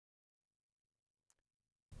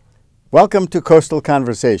Welcome to Coastal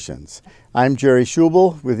Conversations. I'm Jerry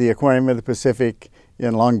Schubel with the Aquarium of the Pacific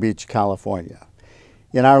in Long Beach, California.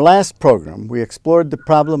 In our last program, we explored the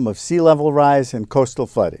problem of sea level rise and coastal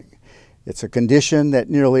flooding. It's a condition that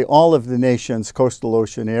nearly all of the nation's coastal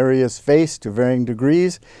ocean areas face to varying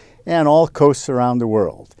degrees, and all coasts around the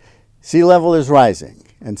world. Sea level is rising,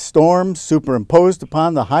 and storms superimposed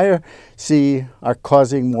upon the higher sea are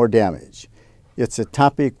causing more damage. It's a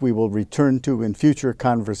topic we will return to in future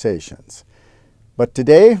conversations. But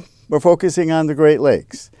today, we're focusing on the Great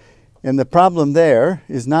Lakes. And the problem there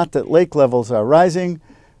is not that lake levels are rising,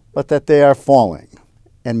 but that they are falling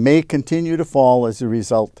and may continue to fall as a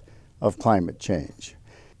result of climate change.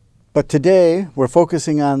 But today, we're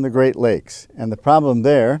focusing on the Great Lakes. And the problem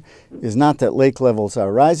there is not that lake levels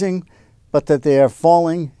are rising, but that they are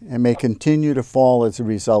falling and may continue to fall as a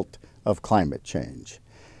result of climate change.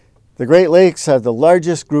 The Great Lakes are the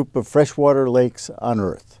largest group of freshwater lakes on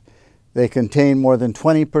Earth. They contain more than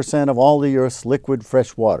 20% of all the Earth's liquid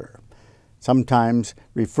fresh water, sometimes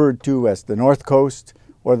referred to as the North Coast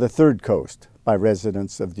or the Third Coast by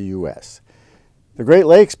residents of the U.S. The Great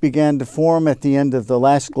Lakes began to form at the end of the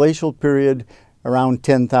last glacial period around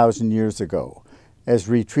 10,000 years ago, as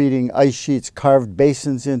retreating ice sheets carved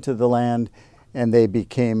basins into the land and they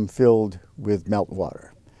became filled with meltwater.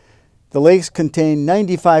 The lakes contain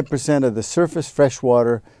 95% of the surface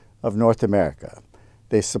freshwater of North America.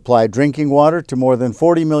 They supply drinking water to more than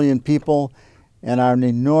 40 million people and are an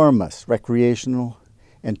enormous recreational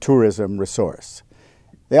and tourism resource.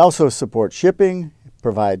 They also support shipping,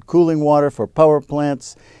 provide cooling water for power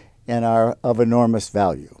plants, and are of enormous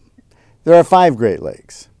value. There are 5 Great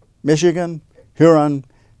Lakes: Michigan, Huron,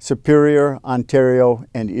 Superior, Ontario,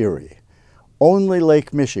 and Erie. Only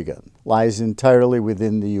Lake Michigan lies entirely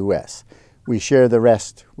within the U.S. We share the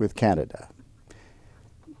rest with Canada.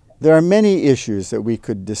 There are many issues that we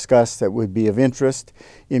could discuss that would be of interest,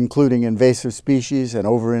 including invasive species and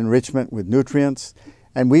over-enrichment with nutrients,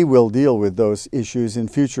 and we will deal with those issues in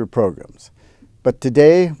future programs. But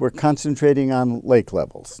today, we're concentrating on lake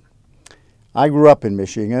levels. I grew up in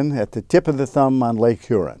Michigan at the tip of the thumb on Lake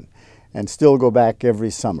Huron, and still go back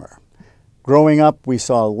every summer. Growing up, we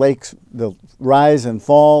saw lakes rise and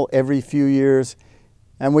fall every few years,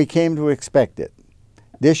 and we came to expect it.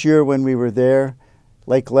 This year when we were there,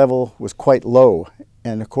 lake level was quite low,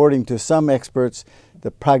 and according to some experts, the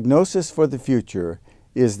prognosis for the future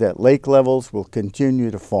is that lake levels will continue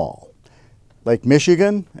to fall. Lake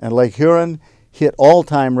Michigan and Lake Huron hit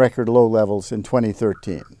all-time record low levels in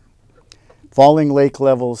 2013. Falling lake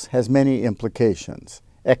levels has many implications,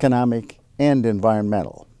 economic and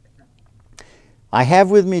environmental. I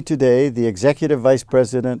have with me today the Executive Vice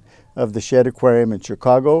President of the Shedd Aquarium in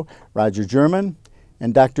Chicago, Roger German,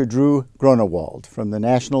 and Dr. Drew Gronewald from the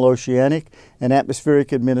National Oceanic and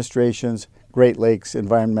Atmospheric Administration's Great Lakes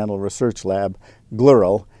Environmental Research Lab,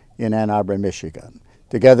 GLERL, in Ann Arbor, Michigan.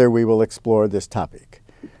 Together we will explore this topic.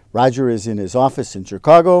 Roger is in his office in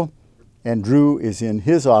Chicago, and Drew is in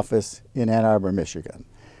his office in Ann Arbor, Michigan.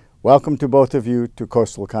 Welcome to both of you to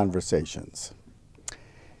Coastal Conversations.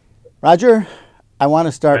 Roger, I want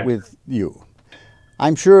to start with you.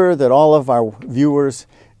 I'm sure that all of our viewers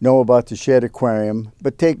know about the Shedd Aquarium,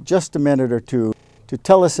 but take just a minute or two to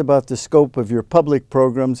tell us about the scope of your public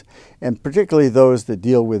programs, and particularly those that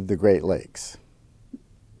deal with the Great Lakes.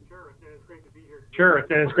 Sure,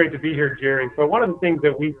 and it's great to be here, Jerry. So one of the things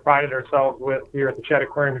that we prided ourselves with here at the Shedd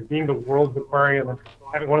Aquarium is being the world's aquarium and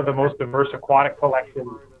having one of the most diverse aquatic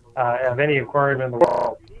collections of any aquarium in the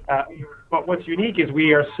world. But what's unique is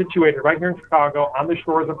we are situated right here in Chicago on the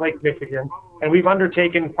shores of Lake Michigan, and we've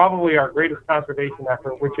undertaken probably our greatest conservation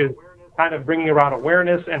effort, which is kind of bringing around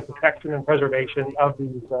awareness and protection and preservation of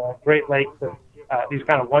these Great Lakes and these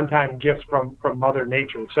kind of one-time gifts from Mother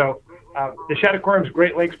Nature. So the Shedd Aquarium's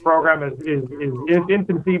Great Lakes program is in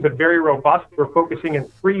infancy, but very robust. We're focusing in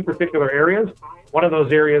 3 particular areas. One of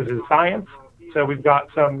those areas is science. So we've got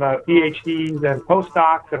some PhDs and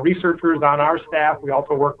postdocs and researchers on our staff. We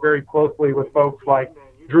also work very closely with folks like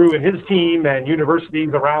Drew and his team and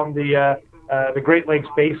universities around the Great Lakes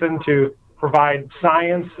Basin to provide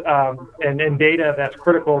science and data that's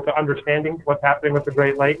critical to understanding what's happening with the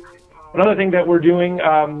Great Lakes. Another thing that we're doing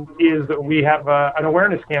is that we have an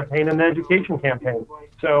awareness campaign and an education campaign.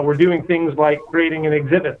 So we're doing things like creating an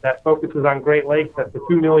exhibit that focuses on Great Lakes, that the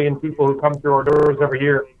 2 million people who come through our doors every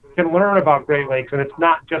year can learn about Great Lakes. And it's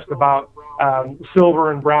not just about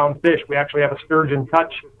silver and brown fish. We actually have a Sturgeon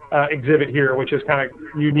Touch exhibit here, which is kind of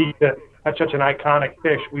unique to touch such an iconic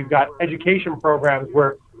fish. We've got education programs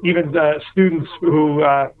where even students who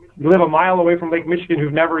live a mile away from Lake Michigan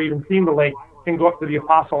who've never even seen the lake can go up to the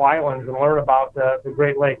Apostle Islands and learn about the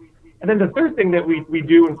Great Lakes. And then the third thing that we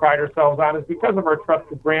do and pride ourselves on is because of our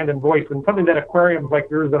trusted brand and voice, and something that aquariums like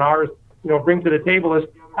yours and ours, bring to the table is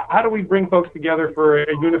how do we bring folks together for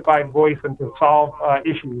a unified voice and to solve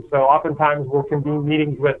issues? So oftentimes we'll convene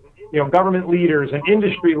meetings with government leaders and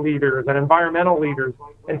industry leaders and environmental leaders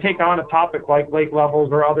and take on a topic like lake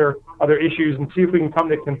levels or other issues and see if we can come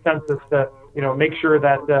to consensus to make sure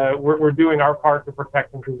that we're doing our part to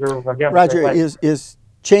protect and preserve again. Roger, is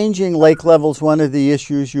changing lake levels one of the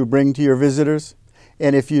issues you bring to your visitors?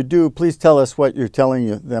 And if you do, please tell us what you're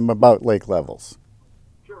telling them about lake levels.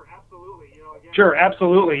 Sure,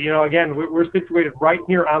 absolutely. Again, we're situated right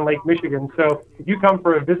here on Lake Michigan. So if you come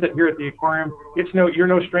for a visit here at the aquarium, you're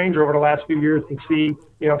no stranger over the last few years to see,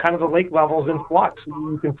 kind of the lake levels in flux.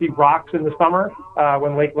 You can see rocks in the summer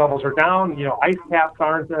when lake levels are down. Ice caps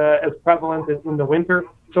aren't as prevalent in the winter.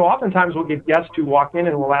 So oftentimes we'll get guests who walk in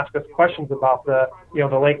and will ask us questions about the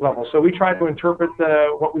lake levels. So we try to interpret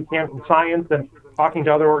what we can from science and talking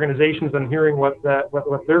to other organizations and hearing what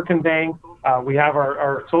they're conveying. We have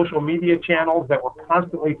our social media channels that we're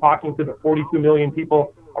constantly talking to the 42 million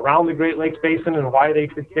people around the Great Lakes Basin and why they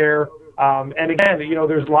should care. And again,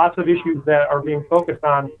 there's lots of issues that are being focused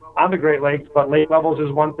on the Great Lakes, but lake levels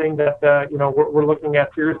is one thing that, we're looking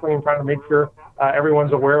at seriously and trying to make sure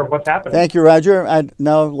everyone's aware of what's happening. Thank you, Roger. I'd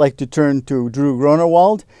now like to turn to Drew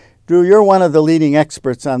Gronewald. Drew, you're one of the leading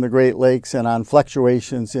experts on the Great Lakes and on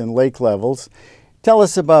fluctuations in lake levels. Tell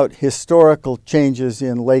us about historical changes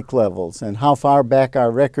in lake levels and how far back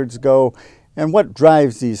our records go and what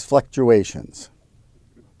drives these fluctuations.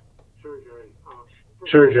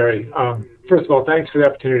 Sure, Jerry. First of all, thanks for the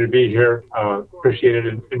opportunity to be here. Appreciate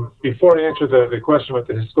it. And before I answer the question about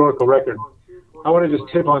the historical record, I want to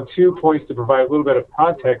just tip on 2 points to provide a little bit of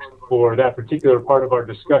context for that particular part of our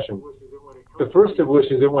discussion. The first of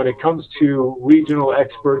which is that when it comes to regional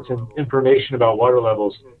experts and information about water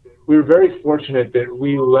levels, we're very fortunate that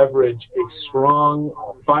we leverage a strong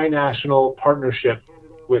binational partnership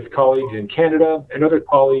with colleagues in Canada and other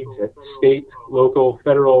colleagues at state, local,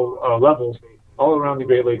 federal levels all around the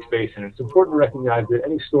Great Lakes Basin. It's important to recognize that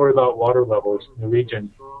any story about water levels in the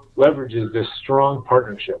region leverages this strong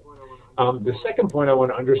partnership. The second point I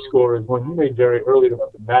want to underscore is one you made very earlier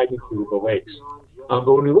about the magnitude of the lakes.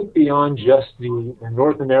 But when we look beyond just the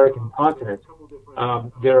North American continent,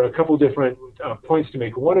 there are a couple different points to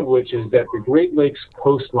make, one of which is that the Great Lakes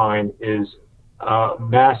coastline is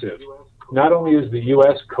massive. Not only is the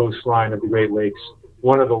U.S. coastline of the Great Lakes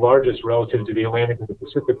one of the largest relative to the Atlantic and the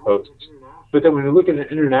Pacific coasts, but then when you look at an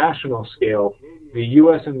international scale, the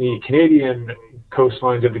U.S. and the Canadian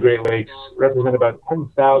coastlines of the Great Lakes represent about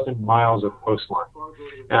 10,000 miles of coastline.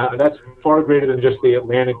 That's far greater than just the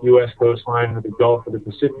Atlantic U.S. coastline or the Gulf or the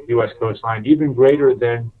Pacific U.S. coastline, even greater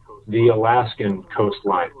than the Alaskan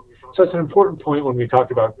coastline. So it's an important point when we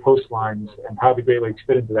talk about coastlines and how the Great Lakes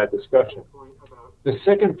fit into that discussion. The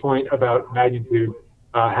second point about magnitude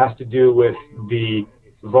has to do with the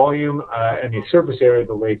volume and the surface area of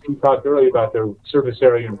the lake. You talked earlier about the surface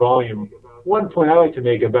area and volume. One point I like to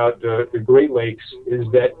make about the Great Lakes is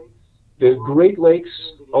that the Great Lakes,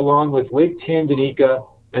 along with Lake Tanganyika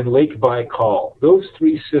and Lake Baikal, those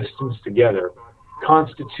three systems together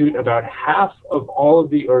constitute about half of all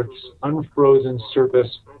of the Earth's unfrozen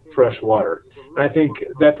surface fresh water. And I think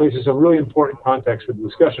that places a really important context for the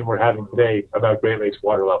discussion we're having today about Great Lakes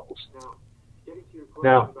water levels.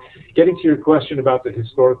 Now, getting to your question about the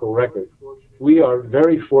historical record, we are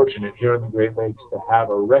very fortunate here in the Great Lakes to have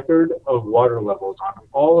a record of water levels on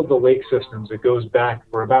all of the lake systems that goes back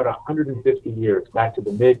for about 150 years, back to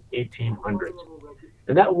the mid-1800s.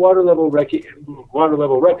 And that water level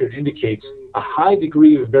record indicates a high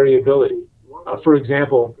degree of variability. For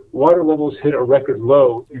example, water levels hit a record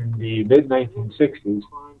low in the mid-1960s,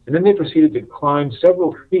 and then they proceeded to climb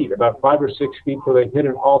several feet, about 5 or 6 feet, till they hit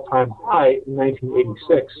an all-time high in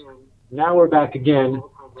 1986. Now we're back again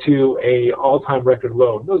to a all-time record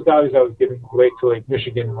low. And those values I was giving relate to Lake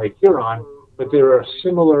Michigan and Lake Huron, but there are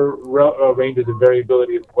similar ranges of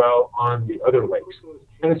variability as well on the other lakes.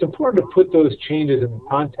 And it's important to put those changes in the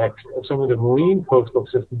context of some of the marine coastal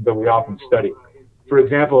systems that we often study. For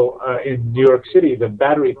example, in New York City, the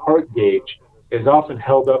Battery Park gauge is often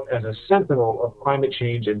held up as a sentinel of climate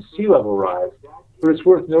change and sea level rise. But it's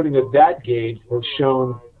worth noting that that gauge has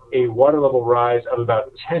shown a water level rise of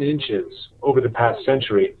about 10 inches over the past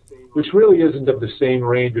century, which really isn't of the same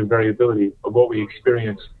range of variability of what we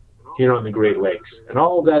experience here on the Great Lakes. And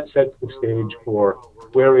all of that sets the stage for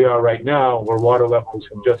where we are right now, where water levels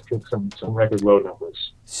have just hit some record low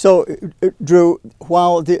numbers. So, Drew,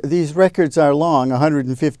 while these records are long,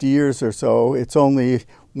 150 years or so, it's only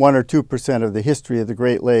 1 or 2% of the history of the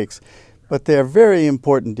Great Lakes. but they're very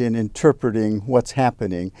important in interpreting what's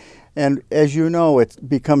happening. And as you know, it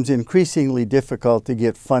becomes increasingly difficult to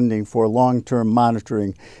get funding for long-term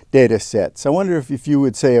monitoring data sets. I wonder if you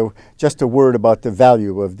would say just a word about the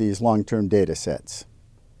value of these long-term data sets.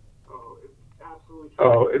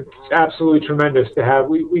 Oh, it's absolutely tremendous to have.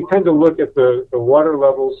 We tend to look at the water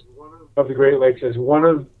levels of the Great Lakes as one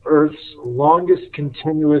of Earth's longest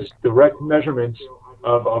continuous direct measurements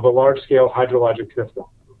of a large-scale hydrologic system.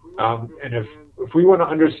 And if we want to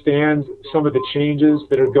understand some of the changes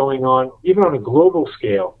that are going on, even on a global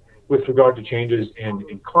scale, with regard to changes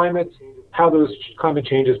in climate, how those climate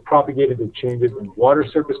changes propagate into changes in water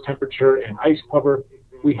surface temperature and ice cover,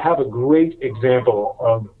 we have a great example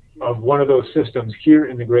of one of those systems here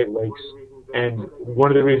in the Great Lakes. And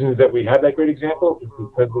one of the reasons that we have that great example is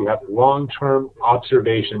because we have long-term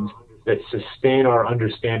observations that sustain our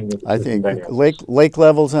understanding of the system dynamics. Lake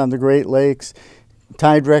levels on the Great Lakes,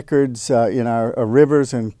 tide records in our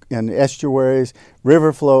rivers and estuaries,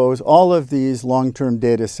 river flows, all of these long-term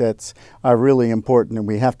data sets are really important, and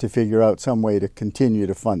we have to figure out some way to continue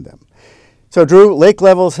to fund them. So, Drew, lake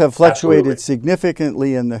levels have fluctuated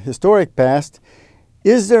significantly in the historic past.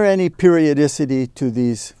 Is there any periodicity to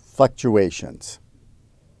these fluctuations?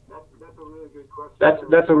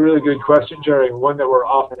 That's a really good question, Jerry, and one that we're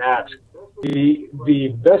often asked.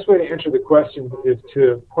 The best way to answer the question is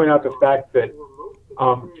to point out the fact that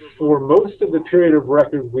for most of the period of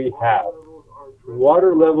record we have,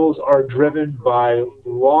 water levels are driven by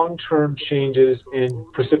long-term changes in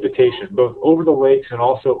precipitation, both over the lakes and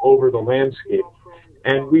also over the landscape.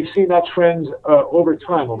 And we've seen that trend over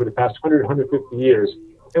time, over the past 100, 150 years.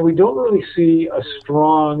 And we don't really see a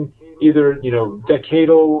strong either, decadal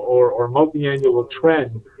or multi-annual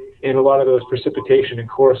trend in a lot of those precipitation and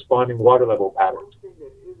corresponding water level patterns.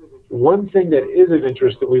 One thing that is of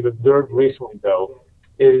interest that we've observed recently, though,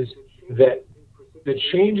 is that the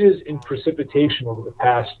changes in precipitation over the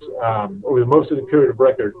past, over most of the period of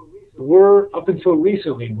record, were, up until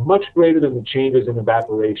recently, much greater than the changes in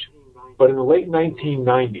evaporation. But in the late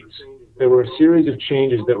 1990s, there were a series of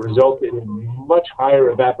changes that resulted in much higher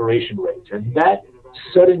evaporation rates. And that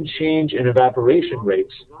sudden change in evaporation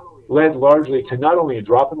rates led largely to not only a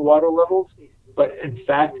drop in water levels, but in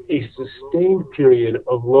fact a sustained period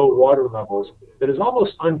of low water levels that is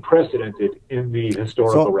almost unprecedented in the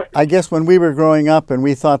historical record. I guess when we were growing up and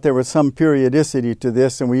we thought there was some periodicity to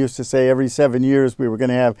this, and we used to say every 7 years we were going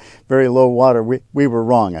to have very low water, we were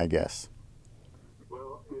wrong, I guess.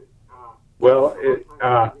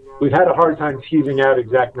 We've had a hard time teasing out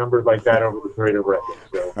exact numbers like that over the period of record.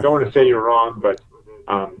 So I don't want to say you're wrong, but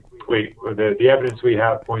the evidence we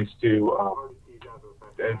have points to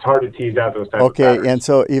it's hard to tease out those types of patterns. Okay, and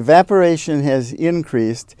so evaporation has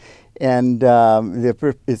increased, and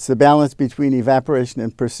it's the balance between evaporation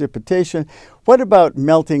and precipitation. What about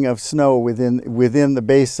melting of snow within the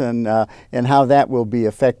basin and how that will be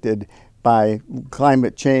affected by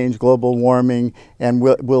climate change, global warming, and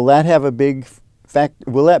will that have a big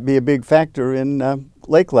will that be a big factor in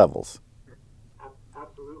lake levels?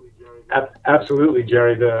 Absolutely,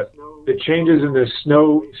 Jerry. The changes in the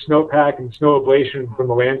snowpack and snow ablation from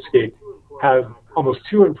the landscape have almost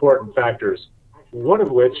two important factors. One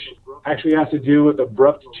of which actually has to do with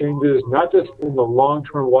abrupt changes, not just in the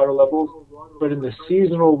long-term water levels, but in the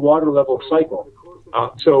seasonal water level cycle.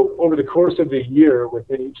 So over the course of the year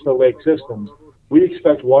within each of the lake systems, we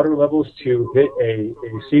expect water levels to hit a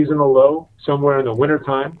seasonal low somewhere in the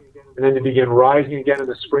wintertime, and then to begin rising again in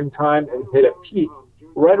the springtime and hit a peak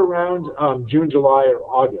right around June, July, or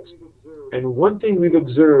August. And one thing we've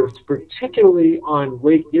observed, particularly on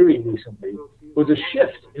Lake Erie recently, was a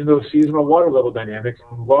shift in those seasonal water level dynamics,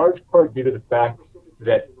 in large part due to the fact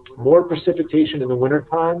that more precipitation in the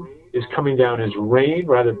wintertime is coming down as rain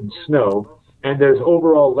rather than snow, and there's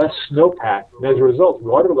overall less snowpack, and as a result,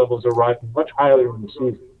 water levels are rising much higher in the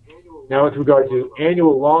season. Now, with regard to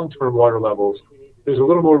annual long-term water levels, there's a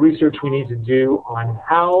little more research we need to do on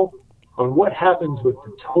what happens with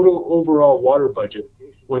the total overall water budget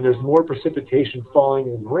when there's more precipitation falling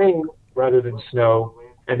in rain rather than snow,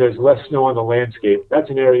 and there's less snow on the landscape. That's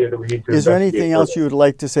an area that we need to Is there anything else you would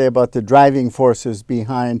like to say about the driving forces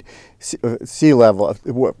behind sea level,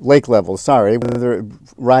 lake levels, whether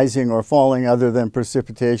rising or falling other than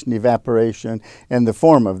precipitation, evaporation, and the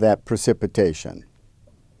form of that precipitation?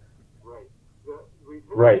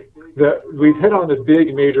 Right. We've hit on the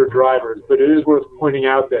big major drivers, but it is worth pointing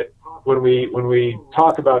out that when we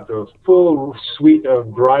talk about the full suite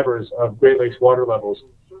of drivers of Great Lakes water levels,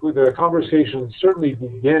 the conversation certainly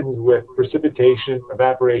begins with precipitation,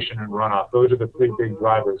 evaporation, and runoff. Those are the three big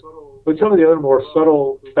drivers. But some of the other more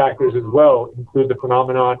subtle factors as well include the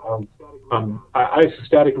phenomenon of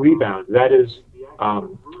isostatic rebound. That is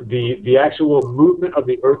the actual movement of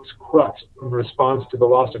the Earth's crust in response to the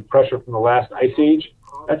loss of pressure from the last ice age.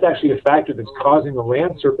 That's actually a factor that's causing the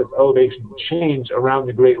land surface elevation to change around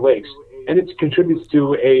the Great Lakes. And it contributes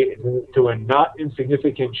to a not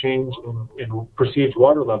insignificant change in perceived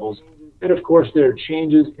water levels. And of course, there are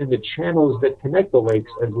changes in the channels that connect the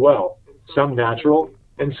lakes as well, some natural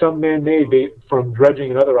and some man-made from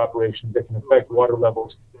dredging and other operations that can affect water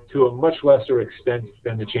levels to a much lesser extent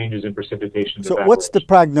than the changes in precipitation. So what's the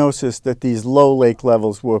prognosis that these low lake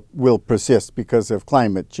levels will persist because of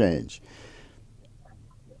climate change?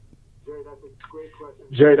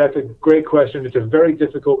 Jerry, that's a great question. It's a very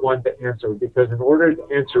difficult one to answer because in order to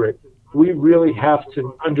answer it, we really have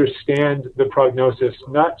to understand the prognosis,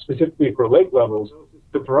 not specifically for lake levels,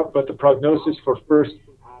 but the prognosis for first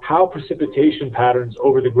how precipitation patterns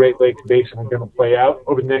over the Great Lakes Basin are going to play out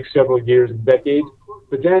over the next several years and decades.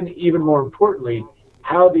 But then, even more importantly,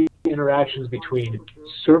 how the interactions between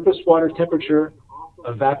surface water temperature,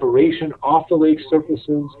 evaporation off the lake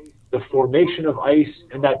surfaces, the formation of ice,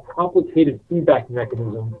 and that complicated feedback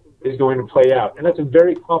mechanism is going to play out. And that's a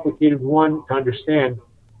very complicated one to understand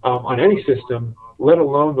on any system, let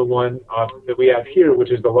alone the one that we have here,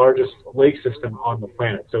 which is the largest lake system on the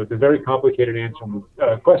planet. So it's a very complicated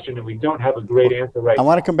question, and we don't have a great answer right now. I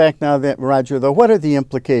want to come back now, Roger, though. What are the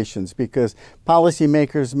implications? Because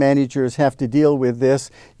policymakers, managers have to deal with this.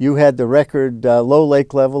 You had the record low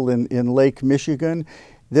lake level in Lake Michigan.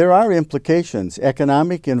 There are implications,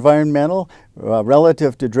 economic, environmental,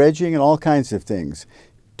 relative to dredging and all kinds of things.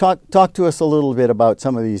 Talk to us a little bit about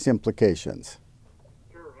some of these implications.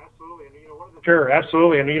 Sure,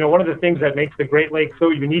 absolutely. And, one of the things that makes the Great Lakes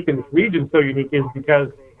so unique and this region so unique is because,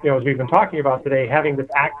 as we've been talking about today, having this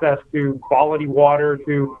access to quality water,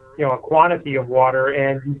 to, a quantity of water,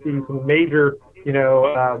 and you see some major,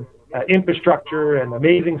 infrastructure and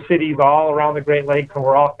amazing cities all around the Great Lakes, and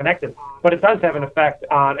we're all connected. But it does have an effect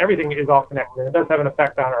on everything is all connected. It does have an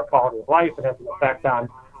effect on our quality of life. It has an effect on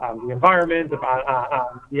the environment,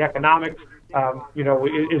 on the economics. As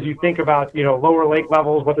you think about, lower lake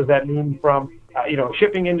levels, what does that mean from,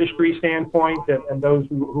 shipping industry standpoint and those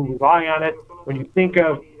who rely on it? When you think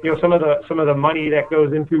of, some of the money that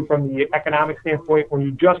goes into from the economic standpoint, when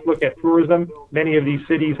you just look at tourism, many of these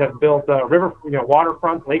cities have built river,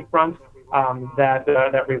 waterfronts, lakefronts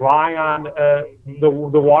that rely on the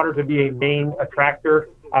water to be a main attractor.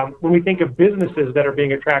 When we think of businesses that are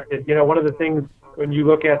being attracted, one of the things when you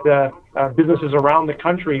look at businesses around the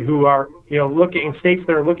country who are, looking in states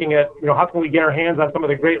that are looking at, how can we get our hands on some of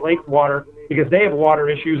the Great Lakes water because they have water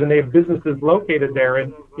issues and they have businesses located there.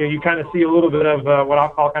 And, you kind of see a little bit of what I'll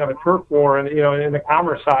call kind of a turf war and, in the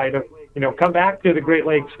commerce side of, come back to the Great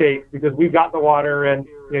Lakes states because we've got the water and,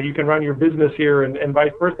 you can run your business here and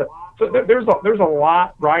vice versa. So there's a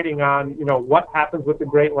lot riding on, what happens with the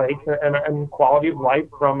Great Lakes and quality of life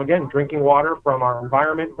from, again, drinking water, from our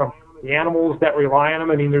environment, from the animals that rely on them.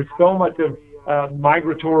 I mean, there's so much of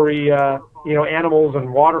migratory, animals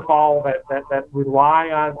and waterfowl that rely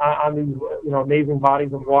on these, amazing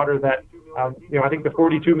bodies of water that, I think the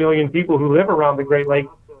 42 million people who live around the Great Lakes,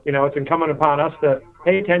 it's incumbent upon us to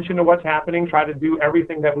pay attention to what's happening, try to do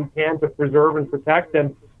everything that we can to preserve and protect.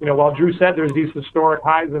 And, while Drew said there's these historic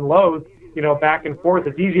highs and lows, back and forth,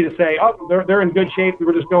 it's easy to say, oh, they're in good shape. We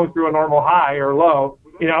were just going through a normal high or low.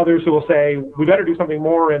 Others who will say we better do something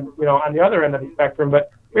more and, on the other end of the spectrum.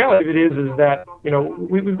 But the reality of it is that,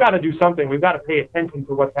 we've got to do something. We've got to pay attention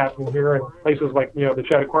to what's happening here in places like, the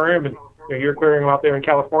Shedd Aquarium and your aquarium out there in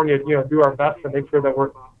California, do our best to make sure that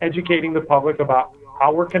we're educating the public about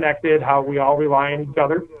how we're connected, how we all rely on each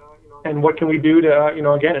other, and what can we do to,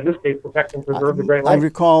 again, in this case, protect and preserve the Great Lakes. I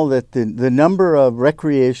recall that the number of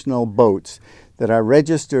recreational boats that are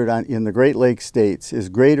registered in the Great Lakes states is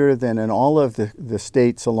greater than in all of the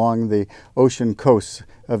states along the ocean coasts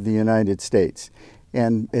of the United States.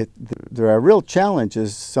 And there are real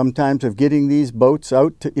challenges sometimes of getting these boats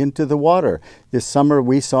out into the water. This summer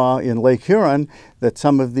we saw in Lake Huron that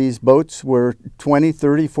some of these boats were 20,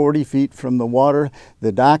 30, 40 feet from the water.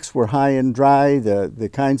 The docks were high and dry. The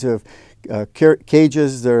kinds of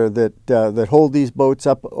cages that hold these boats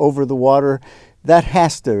up over the water, that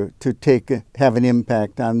has to have an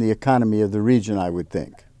impact on the economy of the region, I would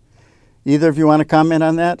think. Either of you want to comment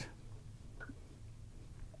on that?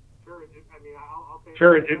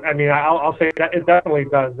 Sure. I'll say that it definitely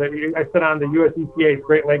does. I sit on the U.S. EPA's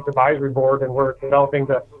Great Lakes Advisory Board, and we're developing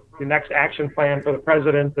the next action plan for the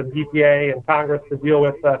President and EPA and Congress to deal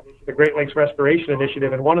with the Great Lakes Restoration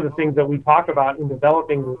Initiative. And one of the things that we talk about in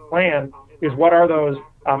developing this plan is what are those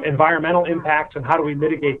environmental impacts and how do we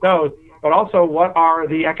mitigate those? but also what are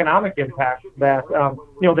the economic impacts that,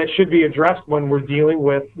 that should be addressed when we're dealing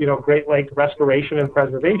with, Great Lake restoration and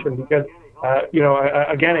preservation, because,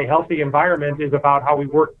 again, a healthy environment is about how we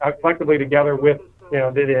work collectively together with,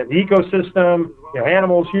 the ecosystem,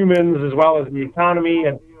 animals, humans, as well as the economy,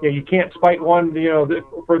 and you can't spite one,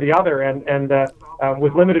 for the other, and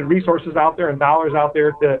with limited resources out there and dollars out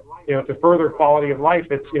there to further quality of life,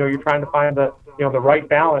 it's you're trying to find the right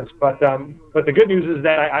balance. But the good news is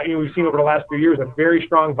that we've seen over the last few years a very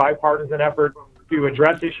strong bipartisan effort to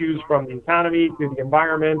address issues from the economy to the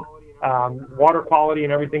environment, water quality,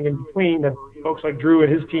 and everything in between. And folks like Drew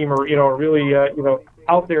and his team are really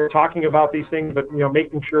out there talking about these things, but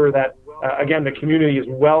making sure that again the community is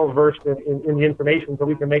well versed in the information so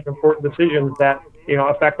we can make important decisions that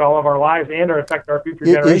affect all of our lives and affect our future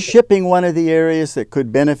generations. Is shipping one of the areas that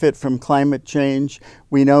could benefit from climate change?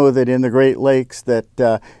 We know that in the Great Lakes that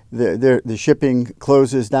the shipping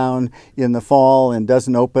closes down in the fall and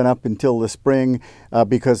doesn't open up until the spring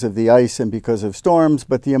because of the ice and because of storms,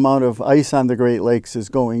 but the amount of ice on the Great Lakes is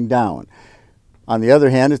going down. On the other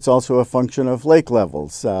hand, it's also a function of lake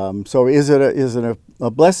levels. So is it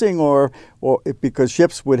a blessing, or because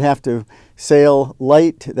ships would have to sail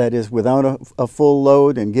light, that is without a full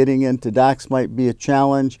load, and getting into docks might be a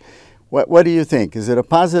challenge? What do you think? Is it a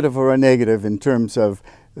positive or a negative in terms of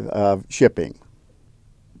shipping?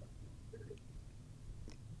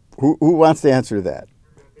 Who wants to answer that?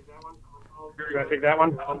 You want to take that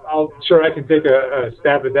one? Sure, I can take a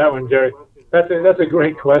stab at that one, Jerry. That's a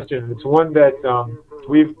great question. It's one that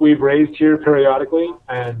we've raised here periodically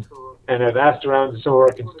and have asked around to some of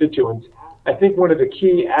our constituents. I think one of the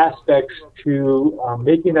key aspects to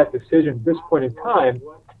making that decision at this point in time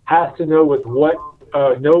has to know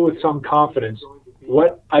with some confidence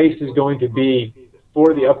what ice is going to be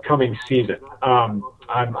for the upcoming season. I'm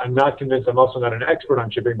not convinced. I'm also not an expert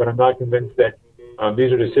on shipping, but I'm not convinced that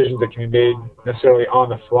these are decisions that can be made necessarily on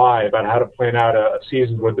the fly about how to plan out a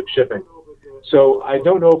season's worth of shipping. So I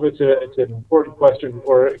don't know if it's an important question,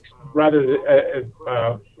 or rather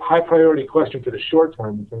a high priority question for the short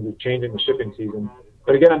term in terms of changing the shipping season.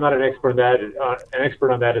 But again, I'm not an expert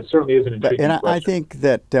on that. It certainly is an intriguing question. I think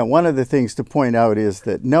that one of the things to point out is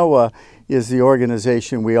that NOAA is the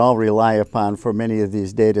organization we all rely upon for many of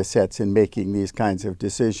these data sets in making these kinds of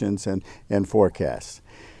decisions and forecasts.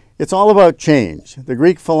 It's all about change. The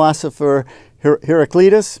Greek philosopher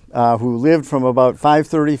Heraclitus, who lived from about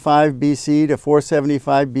 535 BC to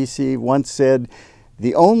 475 BC, once said,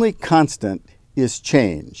 "The only constant is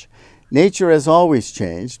change. Nature has always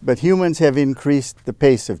changed, but humans have increased the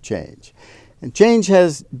pace of change." And change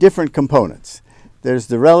has different components. There's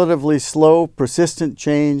the relatively slow, persistent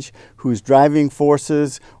change whose driving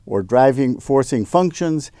forces or forcing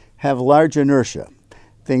functions have large inertia,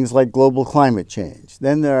 things like global climate change.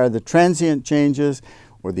 Then there are the transient changes,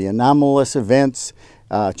 or the anomalous events,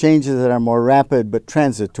 changes that are more rapid but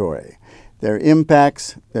transitory. Their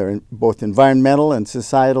impacts, they're both environmental and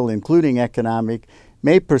societal, including economic,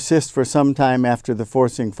 may persist for some time after the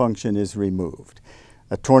forcing function is removed.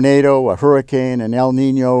 A tornado, a hurricane, an El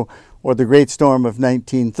Nino, or the Great Storm of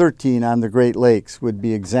 1913 on the Great Lakes would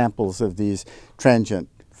be examples of these transient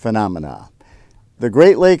phenomena. The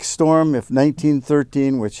Great Lakes storm of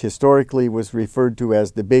 1913, which historically was referred to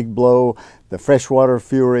as the Big Blow, the Freshwater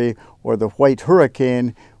Fury, or the White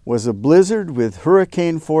Hurricane, was a blizzard with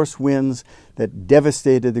hurricane-force winds that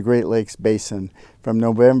devastated the Great Lakes Basin from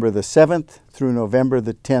November the 7th through November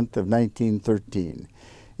the 10th of 1913.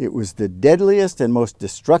 It was the deadliest and most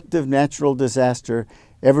destructive natural disaster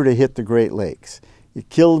ever to hit the Great Lakes. It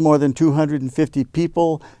killed more than 250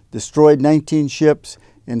 people, destroyed 19 ships,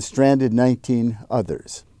 and stranded 19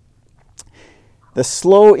 others. The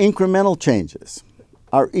slow incremental changes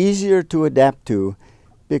are easier to adapt to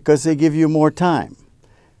because they give you more time.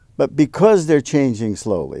 But because they're changing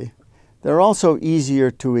slowly, they're also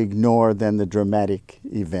easier to ignore than the dramatic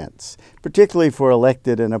events, particularly for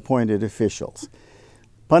elected and appointed officials.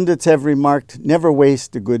 Pundits have remarked, never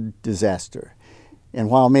waste a good disaster. And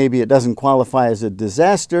while maybe it doesn't qualify as a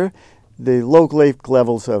disaster, the low lake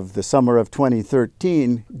levels of the summer of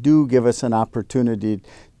 2013 do give us an opportunity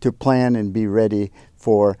to plan and be ready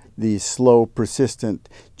for these slow, persistent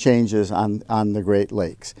changes on the Great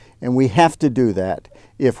Lakes. And we have to do that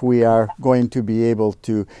if we are going to be able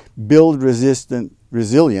to build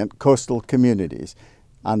resilient coastal communities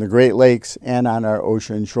on the Great Lakes and on our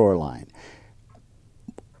ocean shoreline.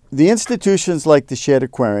 The institutions like the Shedd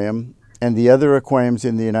Aquarium and the other aquariums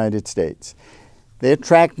in the United States, they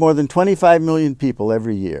attract more than 25 million people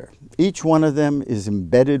every year. Each one of them is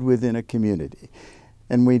embedded within a community.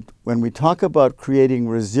 And when we talk about creating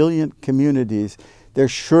resilient communities, that there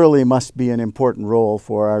surely must be an important role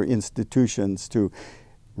for our institutions to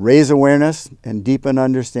raise awareness and deepen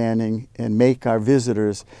understanding and make our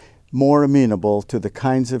visitors more amenable to the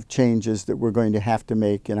kinds of changes that we're going to have to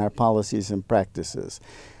make in our policies and practices.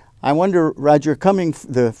 I wonder, Roger, coming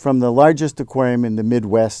from the largest aquarium in the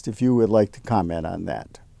Midwest, if you would like to comment on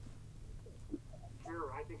that.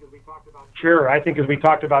 Sure. I think as we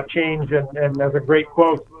talked about change, and there's a great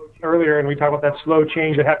quote earlier, and we talked about that slow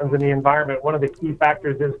change that happens in the environment. One of the key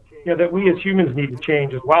factors is, that we as humans need to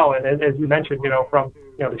change as well. And as you mentioned, from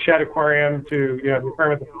the Shedd Aquarium to the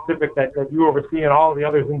Aquarium of the Pacific that you oversee and all of the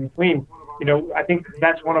others in between, I think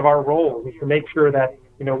that's one of our roles, is to make sure that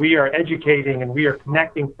we are educating and we are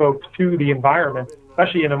connecting folks to the environment,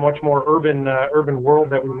 especially in a much more urban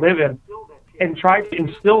world that we live in, and try to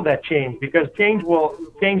instill that change, because change is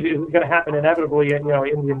going to happen inevitably, in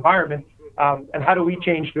the environment. And how do we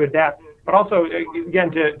change to adapt? But also,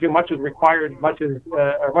 again, to do much is required, much is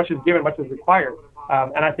given, much is required.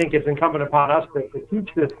 And I think it's incumbent upon us to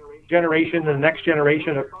teach this generation and the next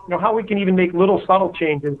generation of how we can even make little subtle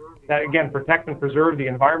changes that, again, protect and preserve the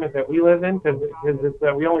environment that we live in, because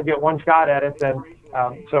we only get one shot at it. And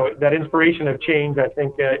so that inspiration of change, I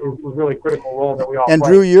think, is a really critical role that we all And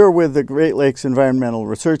play. Drew, you're with the Great Lakes Environmental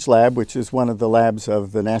Research Lab, which is one of the labs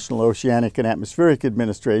of the National Oceanic and Atmospheric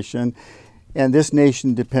Administration. And this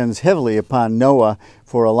nation depends heavily upon NOAA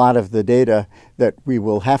for a lot of the data that we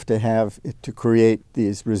will have to create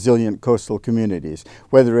these resilient coastal communities,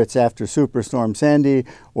 whether it's after Superstorm Sandy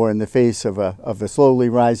or in the face of a slowly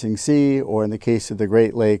rising sea, or in the case of the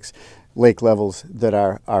Great Lakes, lake levels that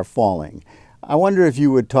are falling. I wonder if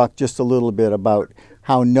you would talk just a little bit about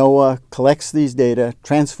how NOAA collects these data,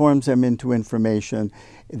 transforms them into information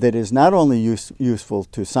that is not only useful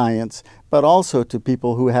to science, but also to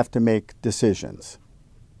people who have to make decisions.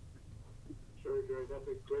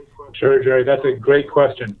 Sure, Jerry, that's a great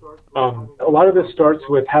question. A lot of this starts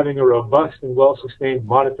with having a robust and well-sustained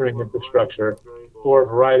monitoring infrastructure for a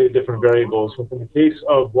variety of different variables. Within the case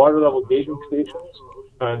of water level gauging stations,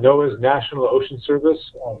 NOAA's National Ocean Service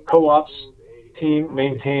co-ops team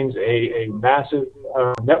maintains a massive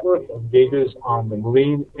network of gauges on the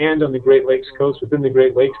marine and on the Great Lakes coast. Within the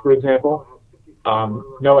Great Lakes, for example,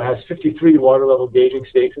 NOAA has 53 water level gauging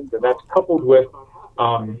stations, and that's coupled with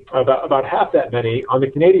about half that many on the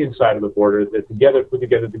Canadian side of the border that together put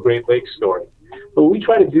together the Great Lakes story. But what we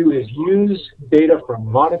try to do is use data from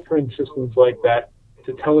monitoring systems like that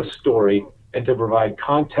to tell a story and to provide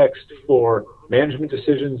context for management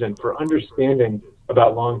decisions and for understanding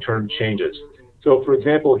about long-term changes. So, for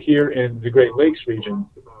example, here in the Great Lakes region,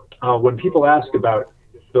 when people ask about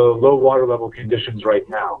the low water level conditions right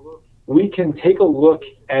now, we can take a look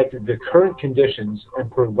at the current conditions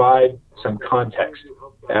and provide some context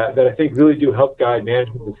that I think really do help guide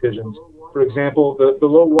management decisions. For example, the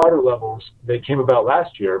low water levels that came about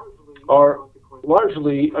last year are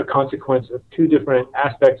largely a consequence of two different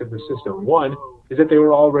aspects of the system. One is that they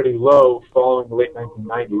were already low following the late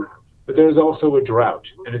 1990s. But there's also a drought,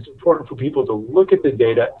 and it's important for people to look at the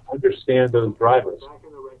data and understand those drivers.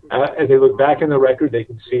 As they look back in the record, they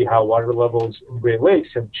can see how water levels in the Great Lakes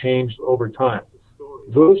have changed over time.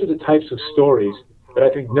 Those are the types of stories that I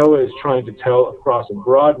think NOAA is trying to tell across a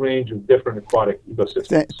broad range of different aquatic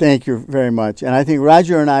ecosystems. Thank you very much. And I think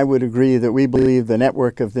Roger and I would agree that we believe the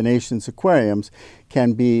network of the nation's aquariums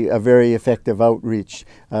can be a very effective outreach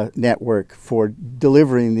network for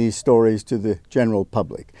delivering these stories to the general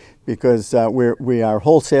public, because we are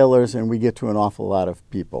wholesalers and we get to an awful lot of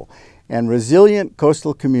people. And resilient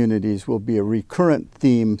coastal communities will be a recurrent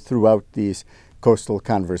theme throughout these coastal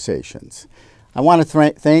conversations. I want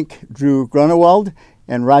to thank Drew Grunewald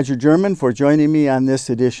and Roger German for joining me on this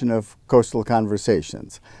edition of Coastal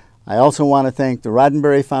Conversations. I also want to thank the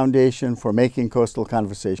Roddenberry Foundation for making Coastal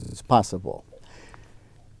Conversations possible.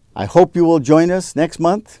 I hope you will join us next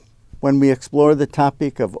month when we explore the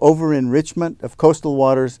topic of over-enrichment of coastal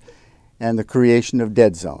waters and the creation of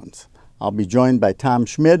dead zones. I'll be joined by Tom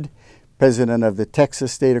Schmid, president of the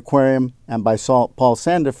Texas State Aquarium, and by Paul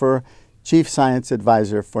Sandifer, Chief Science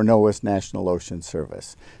Advisor for NOAA's National Ocean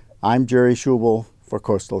Service. I'm Jerry Schubel for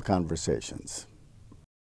Coastal Conversations.